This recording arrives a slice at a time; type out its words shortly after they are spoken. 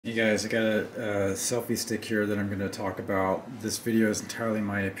Hey guys, I got a selfie stick here that I'm going to talk about. This video is entirely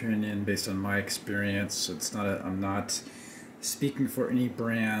my opinion based on my experience. It's not I'm not speaking for any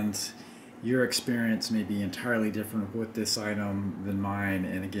brand. Your experience may be entirely different with this item than mine,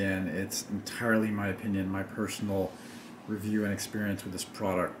 and again, it's entirely my opinion, my personal review and experience with this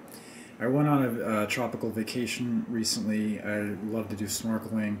product. I went on a tropical vacation recently. I love to do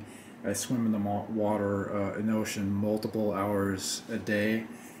snorkeling. I swim in the water in the ocean multiple hours a day.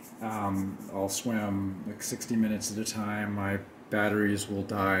 I'll swim like 60 minutes at a time. My batteries will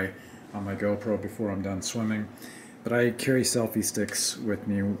die on my GoPro before I'm done swimming. But I carry selfie sticks with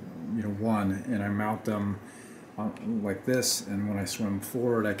me, one, and I mount them like this, and when I swim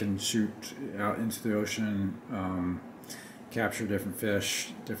forward I can shoot out into the ocean, capture different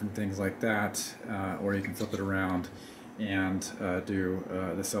fish, different things like that, or you can flip it around and do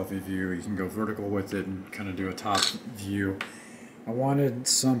the selfie view. You can go vertical with it and kind of do a top view. I wanted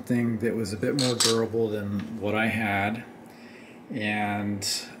something that was a bit more durable than what I had, and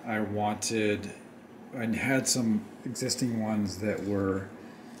I had some existing ones that were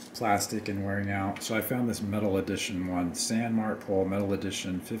plastic and wearing out, so I found this metal edition one, Sandmarc pole metal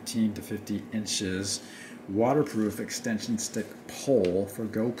edition, 15 to 50 inches, waterproof extension stick pole for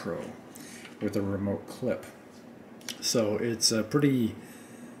GoPro with a remote clip. So it's a pretty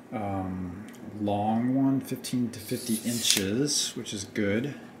long one, 15 to 50 inches, which is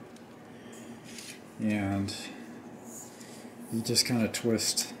good. And you just kind of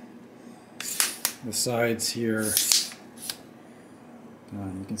twist the sides here.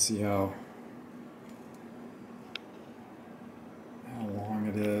 You can see how long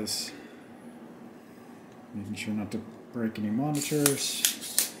it is. Making sure not to break any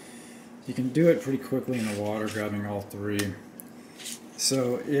monitors. You can do it pretty quickly in the water, grabbing all three.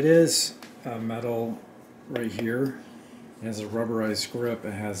 So it is metal right here. It has a rubberized grip.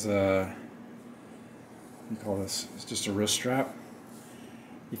 It has a, what do you call this? It's just a wrist strap.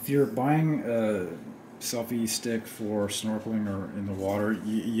 If you're buying a selfie stick for snorkeling or in the water,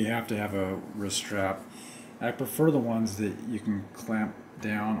 you have to have a wrist strap. I prefer the ones that you can clamp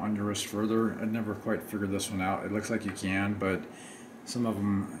down on your wrist further. I never quite figured this one out. It looks like you can, but some of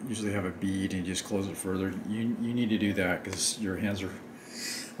them usually have a bead and you just close it further. You need to do that because your hands are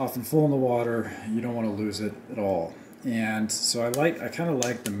often full in the water. You don't want to lose it at all. And so I kind of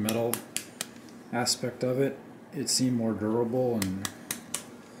like the metal aspect of it. It seemed more durable, and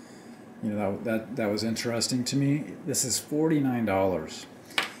that was interesting to me. This is $49.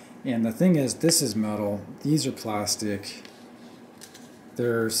 And the thing is, this is metal, these are plastic.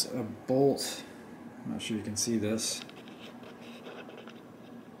 There's a bolt, I'm not sure you can see this.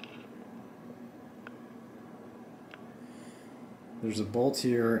 There's a bolt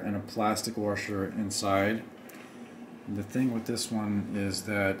here and a plastic washer inside. And the thing with this one is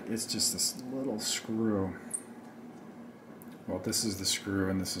that it's just this little screw. Well, this is the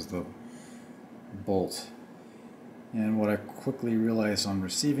screw and this is the bolt. And what I quickly realized on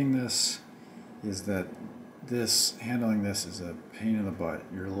receiving this is that handling this is a pain in the butt.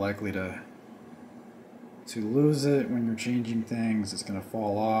 You're likely to lose it when you're changing things. It's going to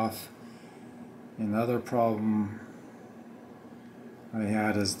fall off. And the other problem I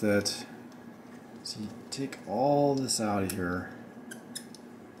had is that, so you take all this out of here,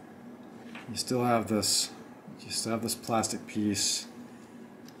 you still have this plastic piece.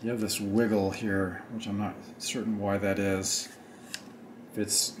 You have this wiggle here, which I'm not certain why that is. If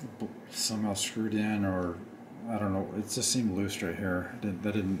it's somehow screwed in, or I don't know, it just seemed loose right here. I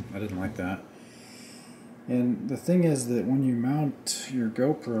didn't like that. And the thing is that when you mount your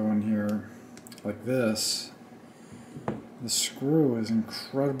GoPro in here like this, the screw is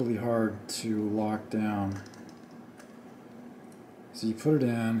incredibly hard to lock down. So you put it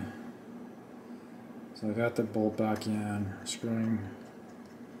in. So I got the bolt back in, screwing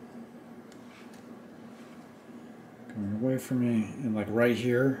coming away from me, and like right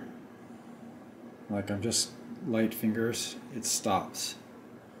here, like I'm just light fingers, it stops.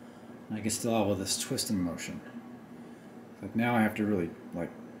 And I can still have all this twisting motion. Like now I have to really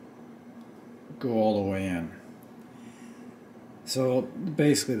like go all the way in. So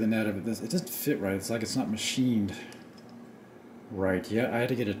basically the net of it doesn't fit right. It's like it's not machined right yet. I had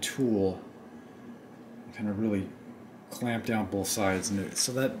to get a tool and kind of really clamp down both sides, and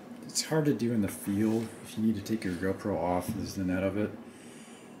so that it's hard to do in the field. If you need to take your GoPro off, this is the net of it.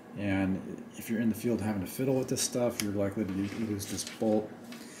 And if you're in the field having to fiddle with this stuff, you're likely to lose this bolt.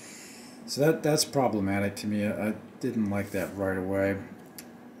 So that's problematic to me. I didn't like that right away.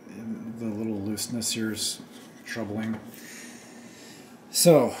 The little looseness here is troubling.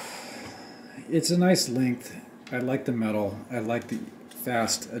 So it's a nice length. I like the metal. I like the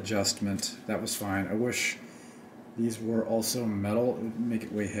fast adjustment. That was fine. I wish these were also metal. It would make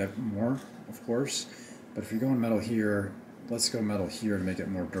it weigh more, of course. But if you're going metal here, let's go metal here to make it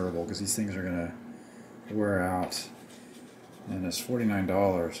more durable, because these things are gonna wear out. And it's $49,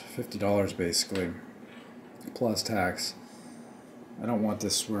 $50 basically, plus tax. I don't want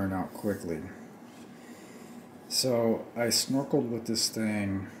this wearing out quickly. So I snorkeled with this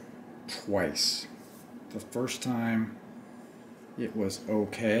thing twice. The first time it was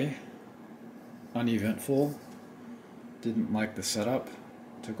okay, uneventful, didn't like the setup,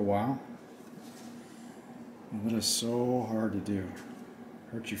 took a while. And that is so hard to do,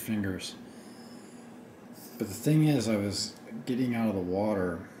 hurt your fingers. But the thing is, I was getting out of the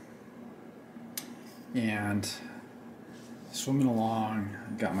water and swimming along,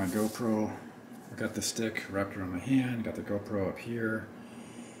 got my GoPro, I got the stick wrapped around my hand, got the GoPro up here,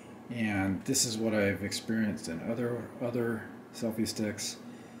 and this is what I've experienced in other selfie sticks.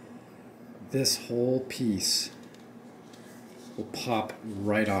 This whole piece will pop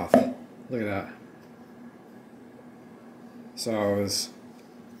right off. Look at that. So I was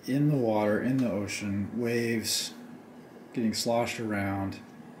in the water, in the ocean, waves, getting sloshed around.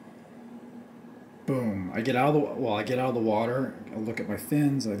 Boom! I get out of the water. I look at my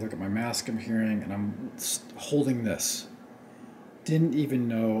fins. I look at my mask I'm carrying, and I'm holding this. Didn't even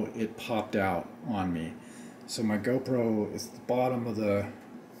know it popped out on me. So my GoPro is at the bottom of the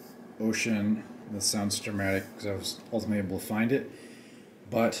ocean. This sounds dramatic because I was ultimately able to find it,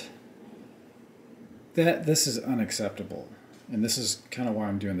 but this is unacceptable. And this is kind of why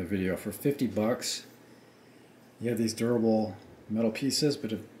I'm doing the video. For 50 bucks, you have these durable metal pieces,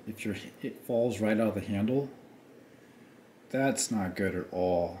 but if it falls right out of the handle, that's not good at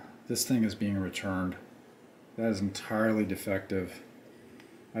all. This thing is being returned. That is entirely defective.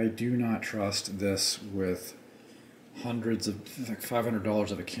 I do not trust this with hundreds of, like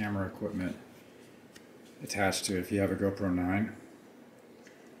 $500 of a camera equipment attached to it if you have a GoPro 9.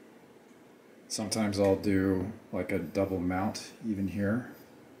 Sometimes I'll do like a double mount even here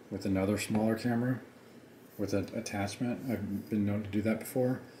with another smaller camera with an attachment. I've been known to do that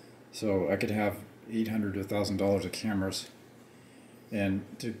before. So I could have $800 to $1,000 of cameras, and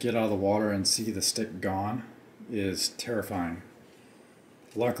to get out of the water and see the stick gone is terrifying.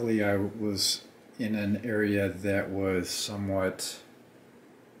 Luckily I was in an area that was somewhat,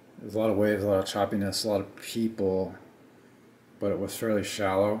 there was a lot of waves, a lot of choppiness, a lot of people, but it was fairly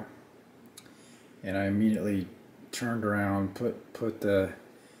shallow. And I immediately turned around, put the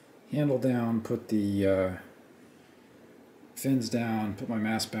handle down, put the fins down, put my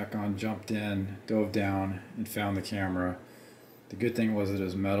mask back on, jumped in, dove down, and found the camera. The good thing was it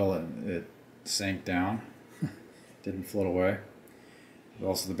was metal and it sank down, didn't float away. But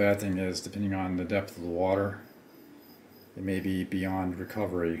also the bad thing is, depending on the depth of the water, it may be beyond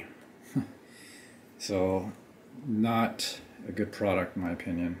recovery. So not a good product in my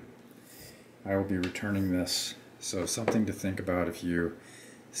opinion. I will be returning this. So something to think about if you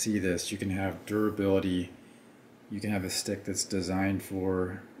see this. You can have durability. You can have a stick that's designed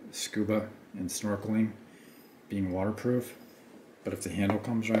for scuba and snorkeling, being waterproof. But if the handle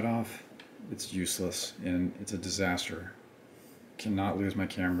comes right off, it's useless and it's a disaster. Cannot lose my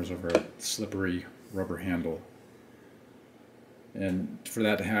cameras over a slippery rubber handle. And for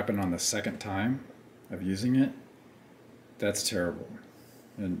that to happen on the second time of using it, that's terrible.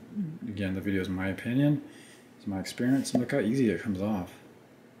 And again, the video is my opinion, it's my experience, and look how easy it comes off.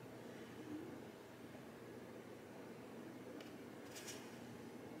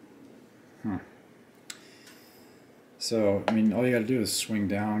 So, I mean, all you gotta do is swing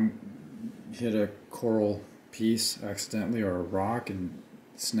down, hit a coral piece accidentally or a rock and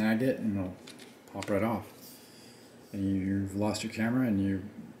snag it, and it'll pop right off. And you've lost your camera, and you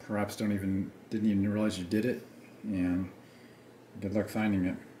perhaps didn't even realize you did it, and good luck finding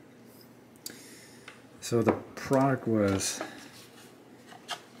it. So the product was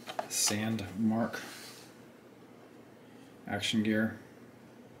Sandmarc action gear,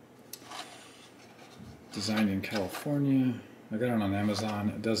 designed in California. I got it on Amazon.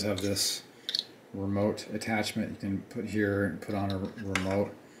 It does have this remote attachment you can put here and put on a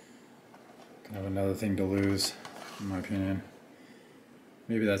remote. Kind of another thing to lose, in my opinion.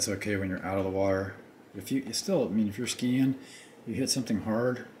 Maybe that's okay when you're out of the water. If you still, I mean, if you're skiing, you hit something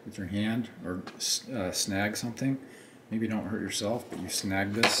hard with your hand or snag something, maybe don't hurt yourself, but you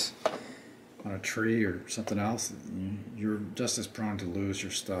snag this on a tree or something else, you're just as prone to lose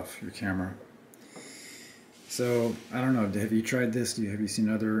your stuff, your camera. So I don't know, have you tried this? Have you seen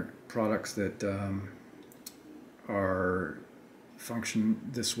other products that are function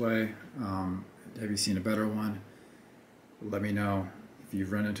this way? Have you seen a better one? Let me know. If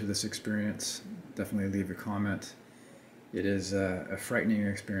you've run into this experience, definitely leave a comment. It is a frightening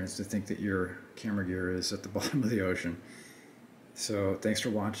experience to think that your camera gear is at the bottom of the ocean. So thanks for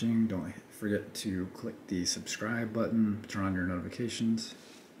watching. Don't forget to click the subscribe button, turn on your notifications.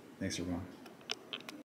 Thanks everyone.